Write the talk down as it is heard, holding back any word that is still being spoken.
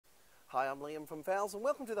Hi, I'm Liam from Fowles and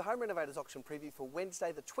welcome to the Home Renovators auction preview for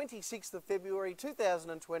Wednesday the 26th of February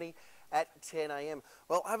 2020 at 10 a.m.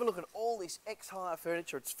 Well, have a look at all this ex-hire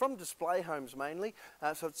furniture. It's from display homes mainly,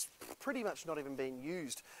 so it's pretty much not even being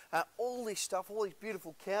used. All this stuff, all these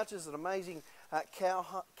beautiful couches, an amazing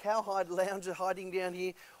cowhide lounger hiding down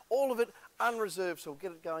here, all of it unreserved, so we'll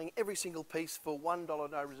get it going, every single piece for $1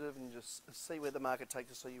 no reserve, and just see where the market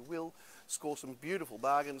takes us, so you will score some beautiful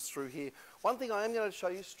bargains through here. One thing I am going to show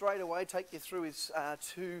you straight away, take you through, is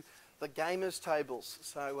to the gamers tables.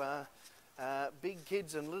 So big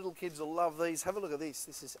kids and little kids will love these. Have a look at this.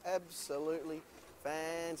 This is absolutely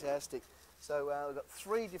fantastic. So we've got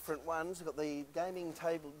three different ones. We've got the gaming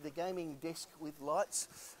table, the gaming desk with lights,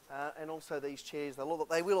 and also these chairs.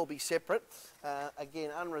 They will all be separate. Again,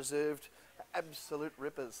 unreserved, absolute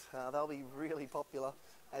rippers. They'll be really popular,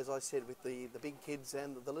 as I said, with the big kids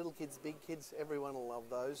and the little kids, big kids. Everyone will love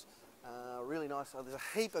those. Really nice. There's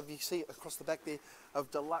a heap of, you see across the back there, of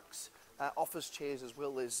deluxe office chairs as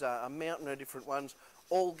well. There's a mountain of different ones,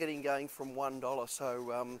 all getting going from $1.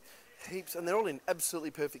 So heaps, and they're all in absolutely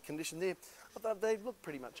perfect condition there. They look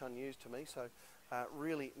pretty much unused to me, so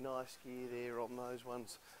really nice gear there on those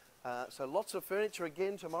ones. So lots of furniture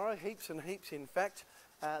again tomorrow, heaps and heaps in fact.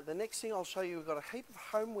 The next thing I'll show you, we've got a heap of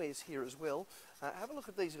homewares here as well. Have a look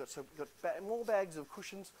at these. We've got more bags of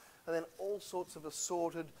cushions, and then all sorts of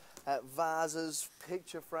assorted vases,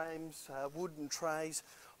 picture frames, wooden trays,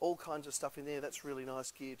 all kinds of stuff in there. That's really nice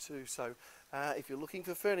gear too. So if you're looking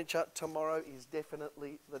for furniture, tomorrow is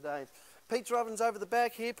definitely the day. Pizza ovens over the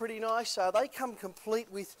back here, pretty nice. They come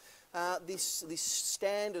complete with this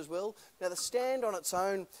stand as well. Now the stand on its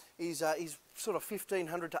own is sort of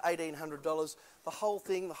 $1,500 to $1,800. The whole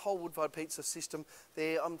thing, the whole wood-fired pizza system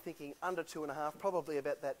there, I'm thinking under 2.5, probably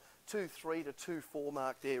about that 2.3 to 2.4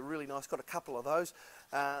 mark there. Really nice. Got a couple of those,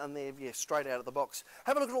 and they're straight out of the box.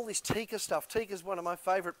 Have a look at all this Tika stuff. Tika's one of my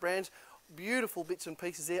favourite brands. Beautiful bits and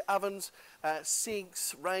pieces there. Ovens,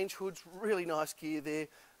 sinks, range hoods. Really nice gear there.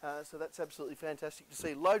 So that's absolutely fantastic to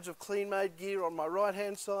see. Loads of clean-made gear on my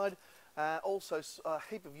right-hand side. Also a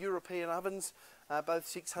heap of European ovens, both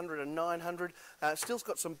 600 and 900. Still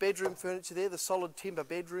got some bedroom furniture there, the solid timber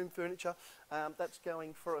bedroom furniture. That's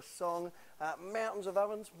going for a song. Mountains of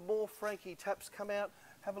ovens, more Frankie taps come out.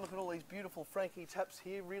 Have a look at all these beautiful Frankie taps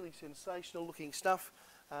here, really sensational looking stuff.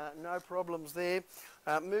 No problems there.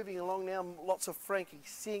 Moving along now, lots of Frankie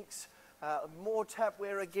sinks. More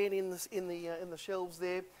tapware again in the shelves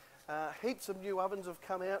there. Heaps of new ovens have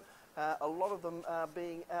come out. A lot of them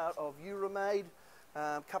being out of Euromade.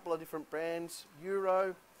 A couple of different brands.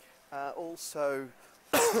 Euro, also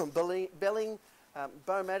Belling,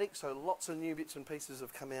 Bowmatic. So lots of new bits and pieces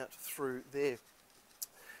have come out through there.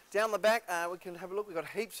 Down the back, we can have a look. We've got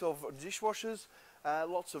heaps of dishwashers,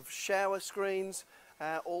 lots of shower screens.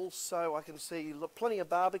 Also, I can see plenty of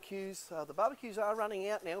barbecues. The barbecues are running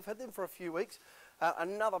out now. We've had them for a few weeks.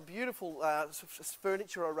 Another beautiful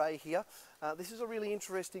furniture array here. This is a really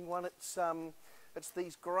interesting one. It's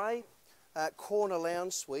these grey corner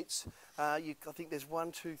lounge suites. I think there's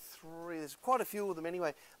 1, 2, 3. There's quite a few of them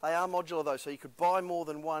anyway. They are modular though, so you could buy more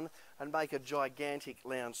than one and make a gigantic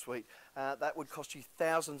lounge suite. That would cost you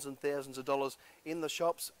thousands and thousands of dollars in the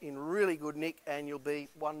shops, in really good nick, and you'll be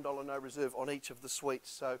 $1 no reserve on each of the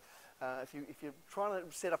suites. So if you're trying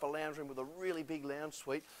to set up a lounge room with a really big lounge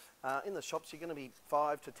suite, in the shops you're going to be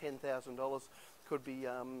 $5,000 to $10,000. Could be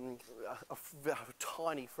a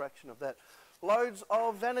tiny fraction of that. Loads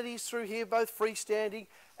of vanities through here, both freestanding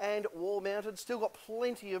and wall mounted. Still got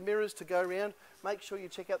plenty of mirrors to go around. Make sure you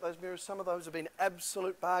check out those mirrors. Some of those have been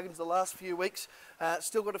absolute bargains the last few weeks.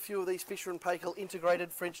 Still got a few of these Fisher & Paykel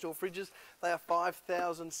integrated French door fridges. They are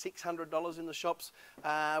 $5,600 in the shops.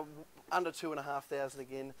 Under $2,500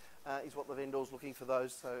 again is what the vendor's looking for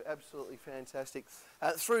those. So absolutely fantastic.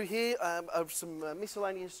 Through here, some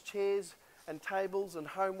miscellaneous chairs and tables and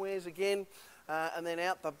homewares again. And then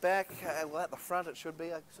out the back, well out the front it should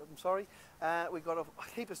be, I'm sorry, we've got a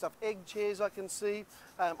heap of stuff. Egg chairs I can see,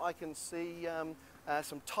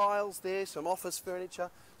 some tiles there, some office furniture.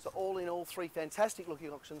 So all in all, three fantastic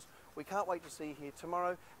looking auctions. We can't wait to see you here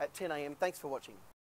tomorrow at 10 a.m. Thanks for watching.